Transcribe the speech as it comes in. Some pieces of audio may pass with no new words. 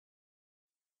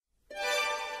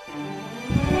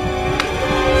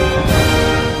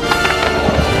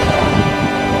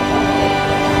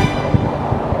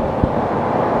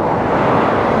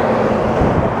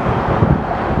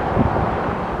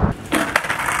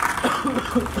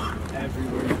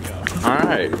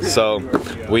Alright, so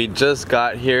we just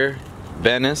got here,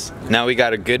 Venice. Now we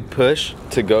got a good push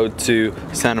to go to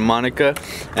Santa Monica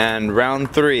and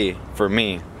round 3 for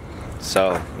me.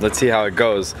 So let's see how it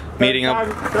goes. Meeting up.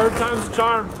 Third time's a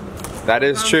charm. That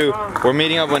is true. We're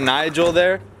meeting up with Nigel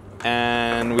there,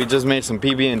 and we just made some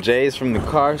PB&Js from the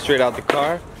car, straight out the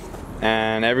car,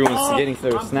 and everyone's getting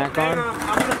their snack on.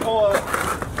 I'm gonna pull up.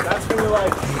 That's gonna be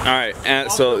like. All right,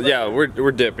 and so yeah,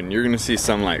 we're dipping. You're gonna see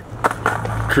some like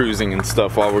cruising and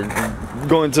stuff while we're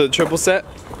going to the triple set.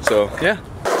 So yeah.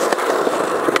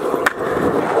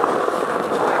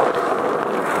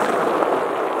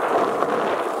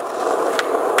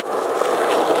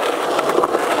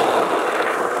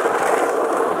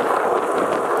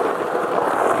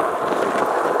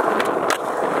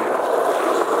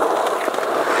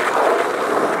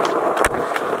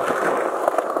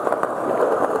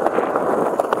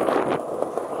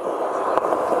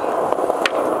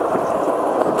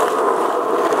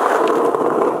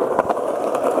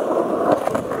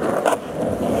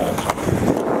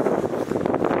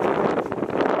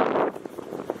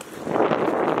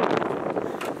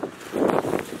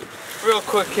 Real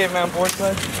quick, caveman board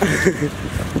slide.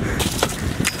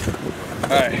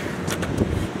 Alright.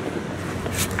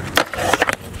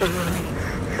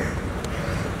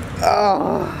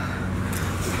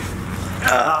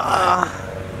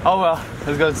 Oh well,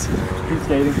 let's go keep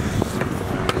skating.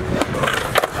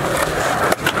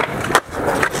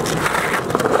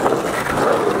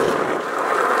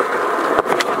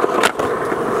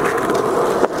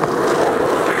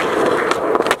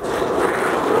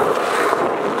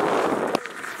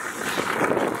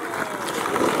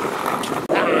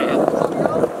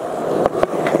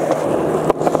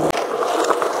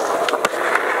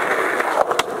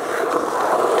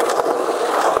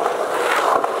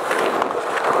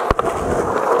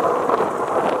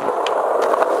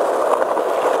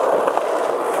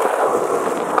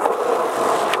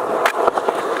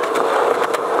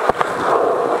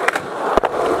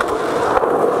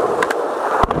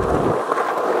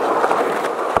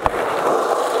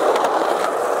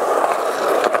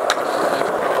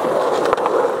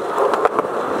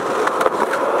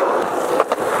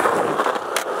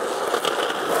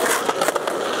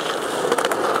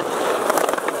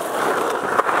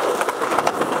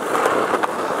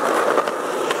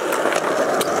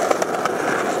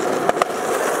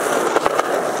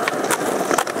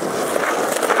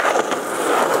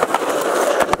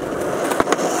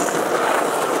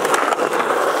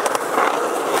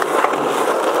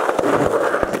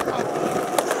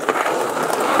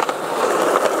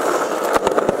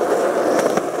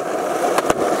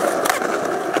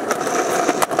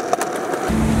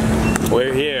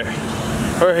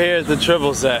 We're here at the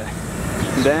triple set.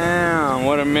 Damn,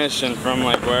 what a mission from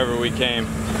like wherever we came.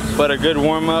 But a good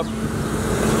warm up.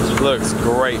 Looks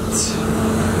great.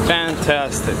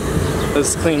 Fantastic.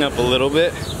 Let's clean up a little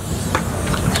bit.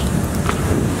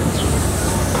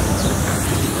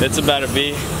 It's about to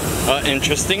be an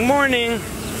interesting morning.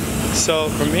 So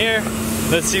from here,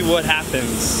 let's see what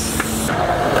happens.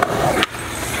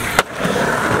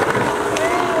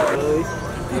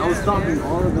 I was stopping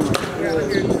all of them.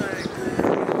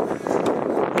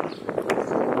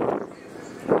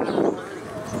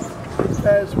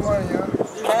 Cash money, huh?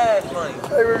 Cash money.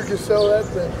 Maybe we could sell that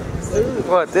thing.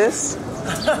 What, this?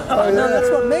 Oh, No, that's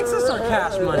what makes us our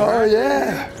cash money. Oh,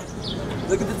 yeah.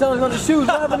 Look at the tellings on the shoes.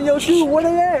 What happened to your shoes? Where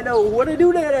they at? No, where they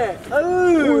do that at?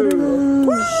 Oh,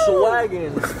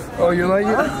 swagging. Oh, you like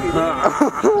it?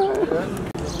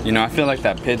 You know, I feel like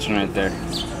that pigeon right there.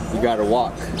 You gotta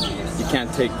walk. You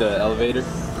can't take the elevator.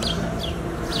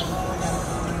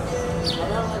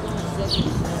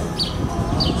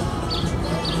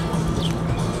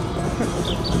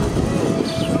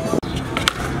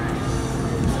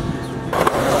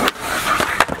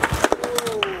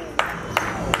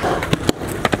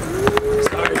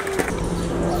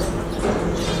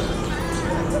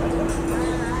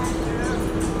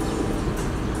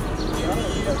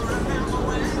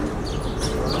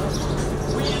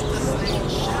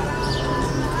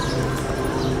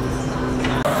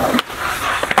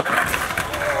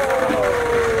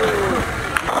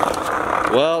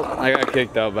 Well, I got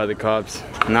kicked out by the cops.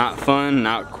 Not fun,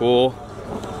 not cool.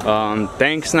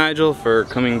 Thanks, Nigel, for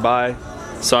coming by.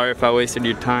 Sorry if I wasted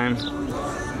your time.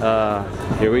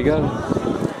 Here we go.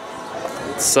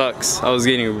 sucks. I was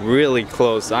getting really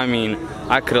close. I mean,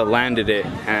 I could have landed it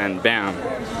and bam,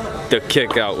 the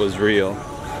kick out was real.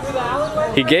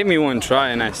 He gave me one try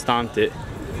and I stomped it,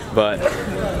 but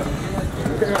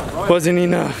wasn't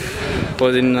enough.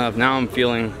 Wasn't enough. Now I'm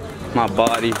feeling my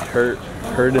body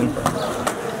hurting.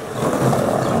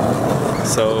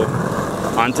 So,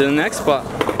 on to the next spot.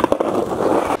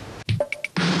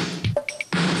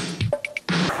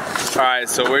 Alright,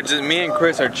 so me and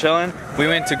Chris are chilling. We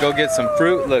went to go get some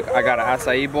fruit. Look, I got an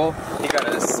acai bowl. He got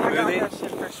a smoothie.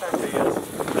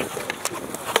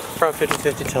 From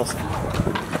 50/50 Chelsea.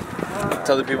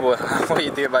 Tell the people what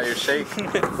you think about your shake.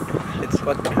 It's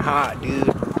fucking hot,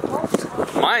 dude.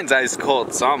 Mine's ice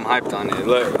cold, so I'm hyped on it.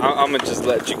 Look, I'm gonna just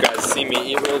let you guys see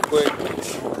me eat real quick.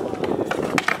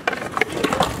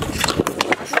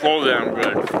 So damn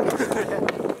good.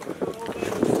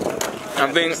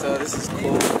 I think So this is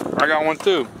cool. I got one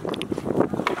too.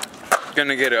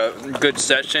 Gonna get a good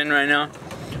session right now.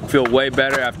 Feel way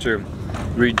better after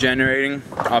regenerating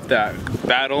off that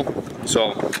battle.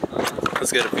 So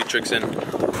let's get a few tricks in.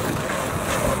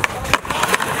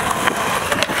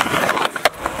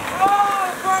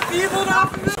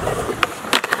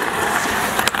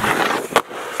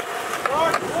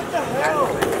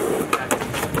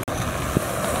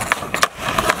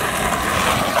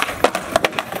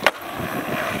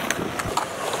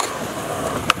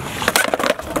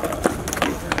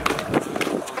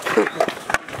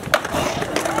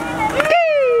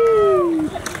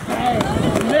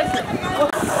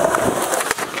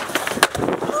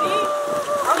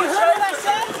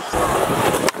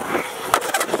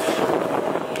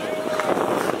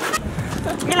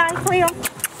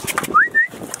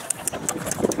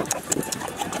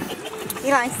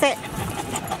 Eli, sit.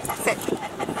 Sit.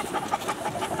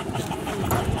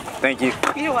 Thank you.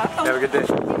 You're welcome. Have a good day.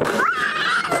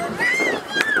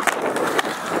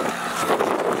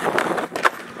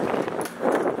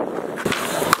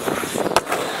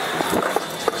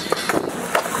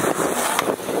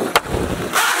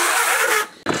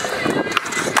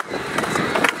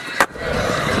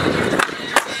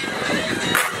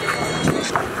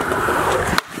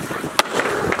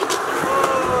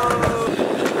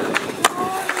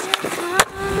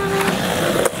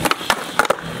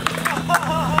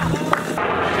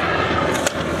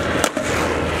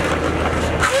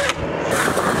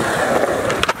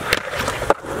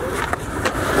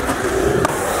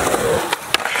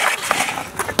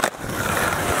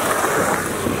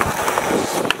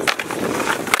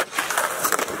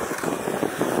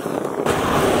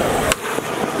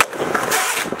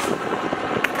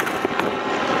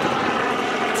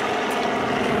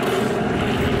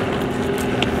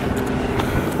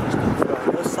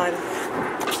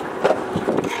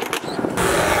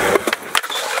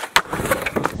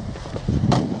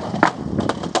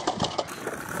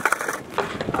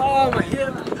 Oh, my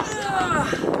hip.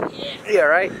 Yeah,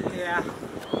 right? Yeah.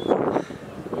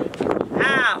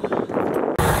 Ow.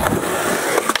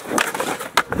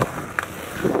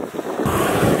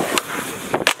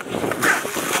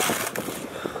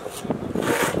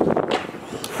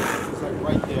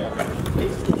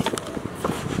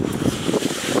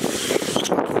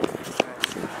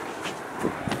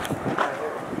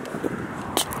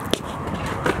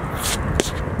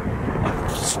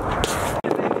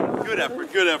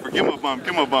 Good effort. Give him a bump.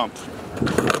 Give him a bump.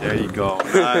 There you go.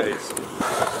 Nice.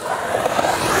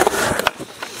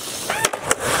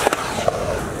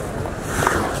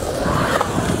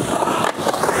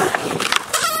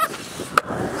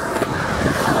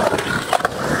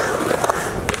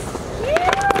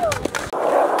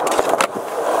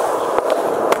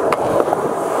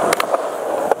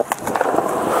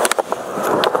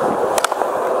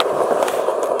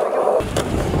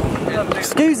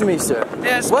 Excuse me, sir.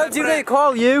 Yes, What do they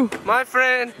call you? My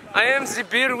friend, I am the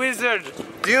beer wizard.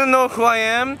 Do you know who I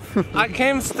am? I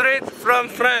came straight from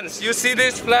France. You see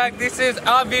this flag? This is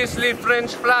obviously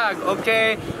French flag,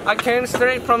 okay? I came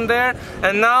straight from there,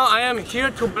 and now I am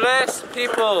here to bless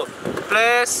people.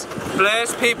 Bless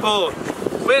people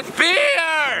with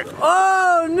beer!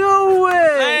 Oh, no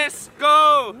way! Let's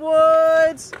go!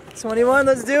 What? 21,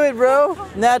 let's do it, bro.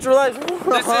 Natural life.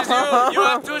 This is you. You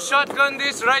have to shotgun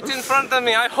this right in front of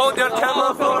me. I hold your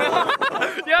camera phone.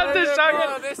 You have to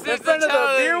shotgun. This is In front the of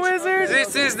the beer wizard?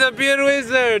 This is the beer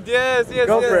wizard. Yes, yes,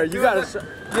 Go yes. for it. You got to.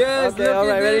 Yes. Okay, look all at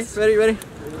right, ready? this. Ready?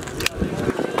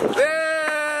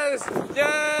 Yes,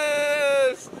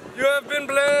 yes. You have been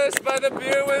blessed by the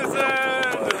beer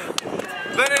wizard.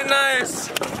 Very nice.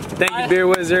 Thank you, Beer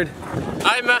Wizard.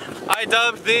 I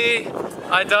dubbed the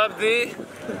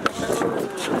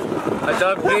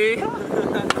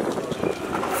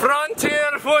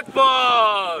Frontier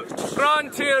Football.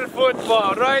 Frontier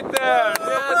football, right there.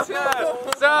 Yes,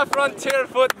 yes. The frontier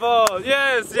football.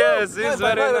 Yes, yes. It's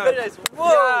very nice.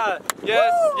 Yeah.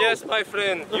 Yes, yes, my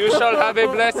friend. You shall have a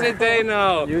blessed day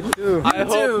now. You too. I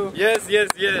hope. Yes, yes,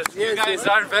 yes. You guys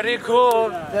are very cool.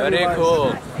 Very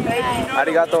cool.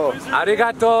 Arigato.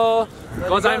 Arigato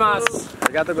gozaimasu.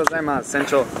 Arigato gozaimasu.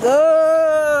 Sencho.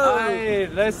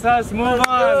 Alright, let's move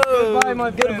on. Goodbye, my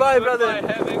friend. Goodbye, brother.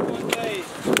 Goodbye. Have a good day.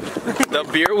 The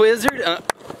beer wizard?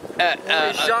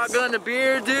 Shotgun the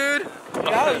beer, dude.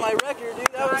 That was my record,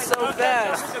 dude. That was so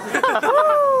fast.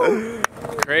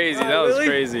 Crazy, that was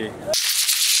crazy.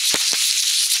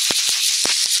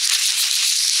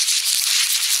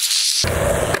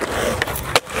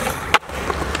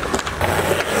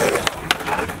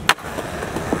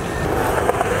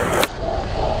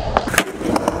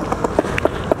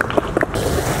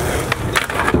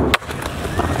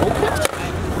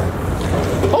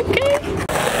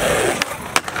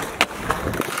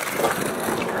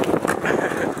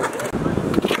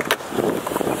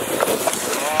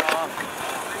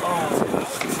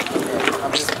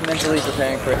 I'm just mentally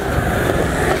preparing for it.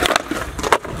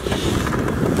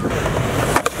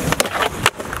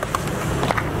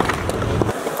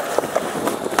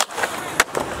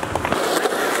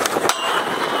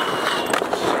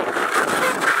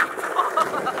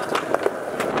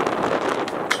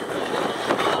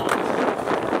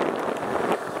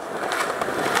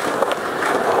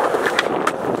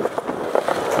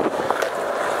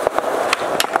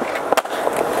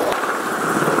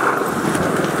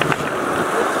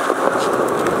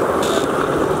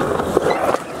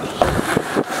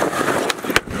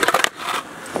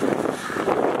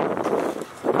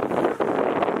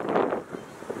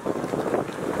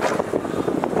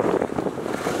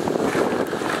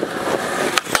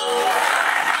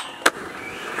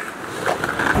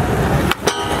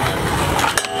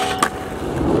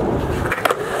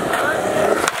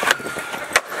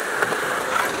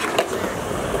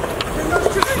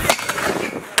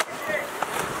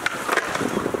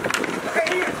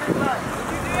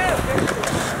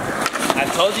 I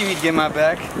told you he'd get my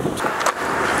back.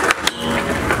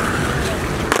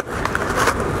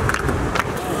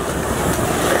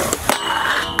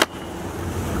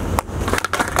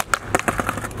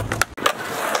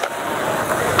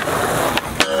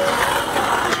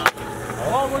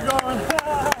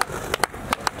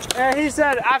 And he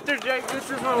said after Jake, this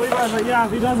is when Levi's like, yeah,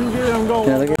 if he doesn't get it, I'm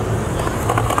going.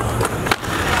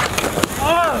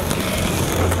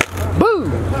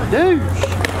 Boom! Douche!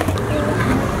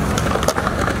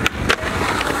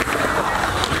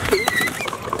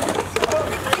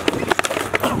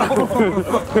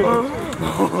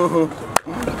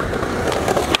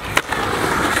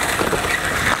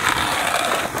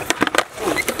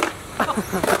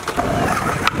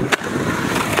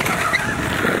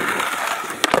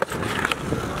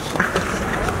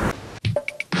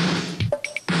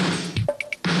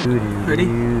 Ready?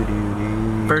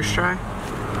 First try.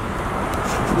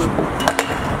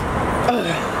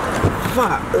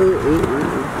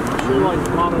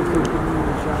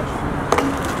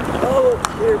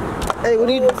 Hey, what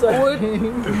are you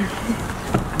doing?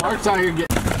 Mark's out here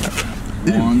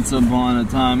getting. Once upon a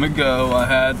time ago, I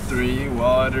had 3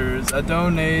 waters. I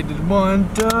donated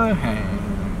 1 to Hank.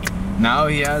 Now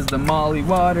he has the Molly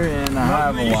water, and I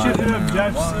have a You should water. hit up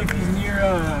Jeff, see if he's near,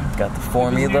 Got the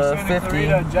Formula 50,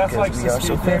 Jeff likes because we to are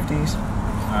so skate there. 50s.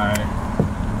 Alright.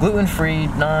 Gluten-free,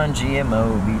 non-GMO,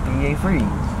 BPA-free.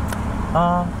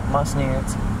 My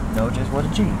sneers know just what a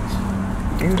cheese.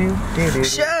 Do-do-do-do.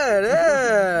 Shut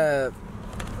up!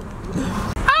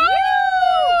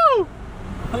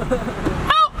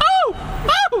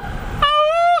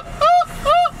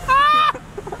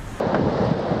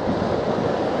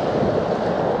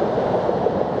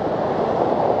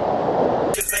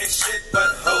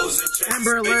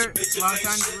 Amber Alert, Los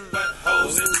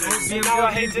Angeles. You know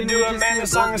I hate to do it, man, the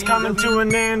song is coming to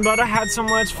an end, but I had so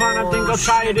much fun, I think I'll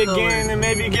try it again, and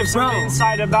maybe give some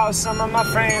insight about some of my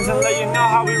friends, and let you know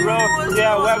how we roll,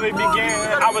 yeah, where we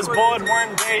began. I was bored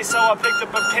one day, so I picked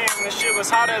up a pen, the shit was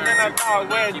hotter than I thought,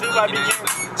 where do I begin?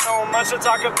 So much to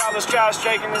talk about, let's try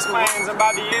striking his plans, and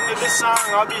by the end of this song,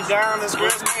 I'll be down this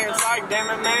girl's pants, like, damn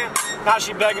it, man, now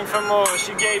she begging for more,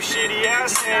 she gave shitty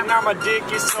ass head, now my dick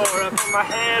is sore, I put my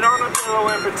head on a pillow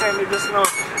and pretended to snore,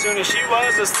 soon as she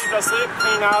was asleep, I slipped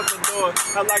clean out the door,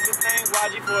 I'd like to thank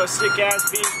YG for a sick ass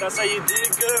beat, that's how you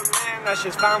did good, man, that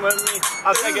shit's fine with me,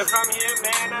 I'll take it from here,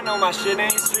 man, I know my shit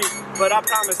ain't street, but I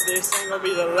promise this ain't gonna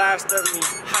be the last of me,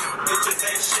 ha,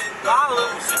 entertainment,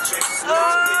 follows the tricks,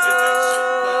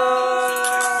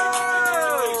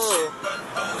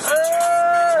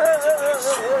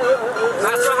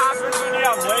 that's what happens when you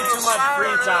have way too much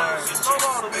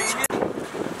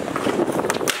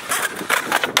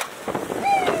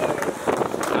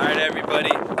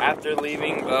after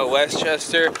leaving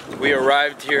Westchester, we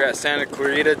arrived here at Santa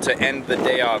Clarita to end the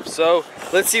day off. So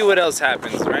let's see what else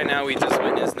happens. Right now we just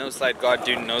witnessed No Slide God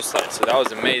do no slide, so that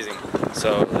was amazing.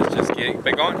 So let's just get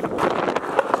back on.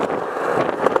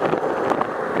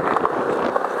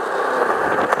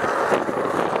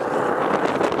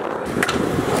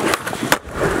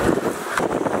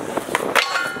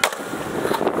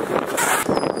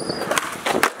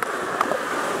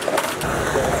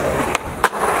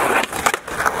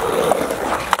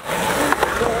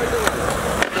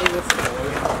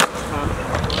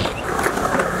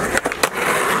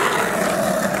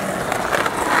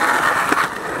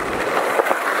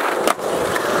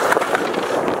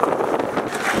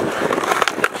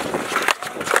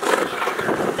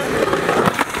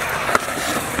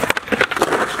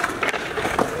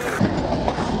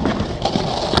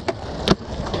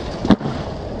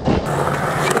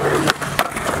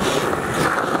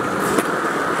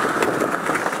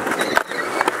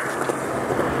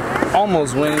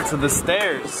 Almost went into the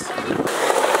stairs.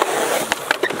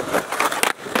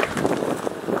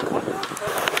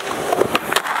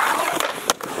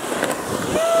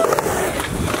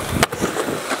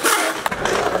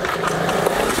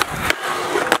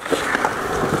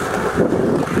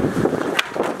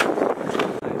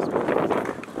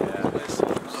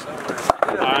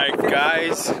 Alright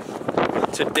guys,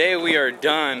 today we are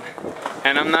done,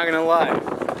 and I'm not gonna lie,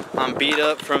 I'm beat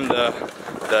up from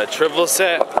the triple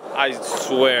set. I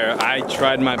swear, I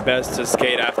tried my best to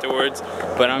skate afterwards,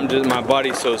 but my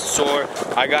body's so sore.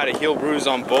 I got a heel bruise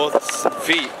on both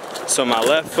feet. So my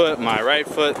left foot, my right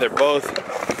foot, they're both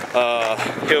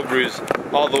heel bruise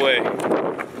all the way.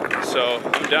 So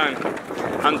I'm done.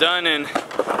 I'm done, and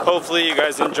hopefully you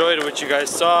guys enjoyed what you guys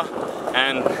saw.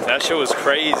 And that shit was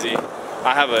crazy.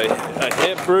 I have a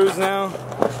hip bruise now,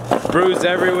 bruise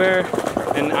everywhere,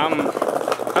 and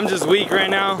I'm just weak right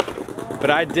now. But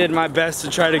I did my best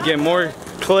to try to get more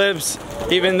clips,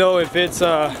 even though if it's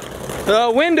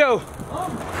window.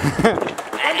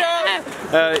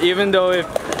 Even though if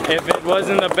it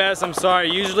wasn't the best, I'm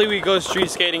sorry. Usually we go street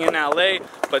skating in LA,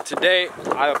 but today,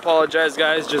 I apologize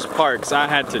guys, just parks. I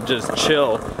had to just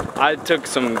chill. I took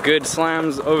some good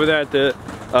slams over there at the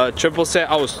triple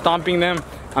set. I was stomping them.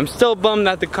 I'm still bummed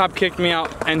that the cop kicked me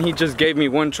out and he just gave me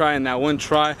one try, and that one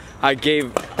try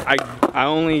I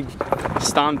only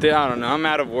stomped it. I don't know, I'm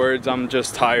out of words. I'm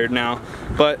just tired now.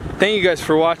 But thank you guys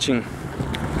for watching.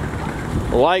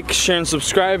 Like, share, and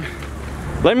subscribe.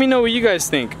 Let me know what you guys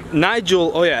think.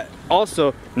 Nigel, oh yeah,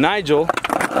 also Nigel.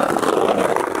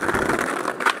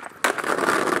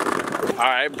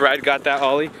 Alright, Brad got that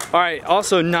ollie. Alright,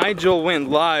 also Nigel went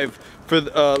live for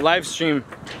the live stream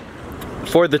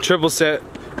for the triple set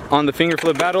on the finger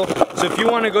flip battle. So if you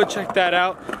want to go check that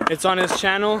out, it's on his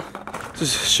channel.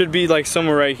 Just should be like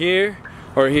somewhere right here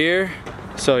or here.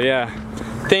 So yeah,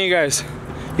 thank you guys.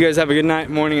 You guys have a good night,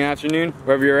 morning, afternoon,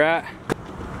 wherever you're at.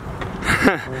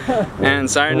 And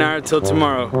sayonara till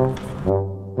tomorrow.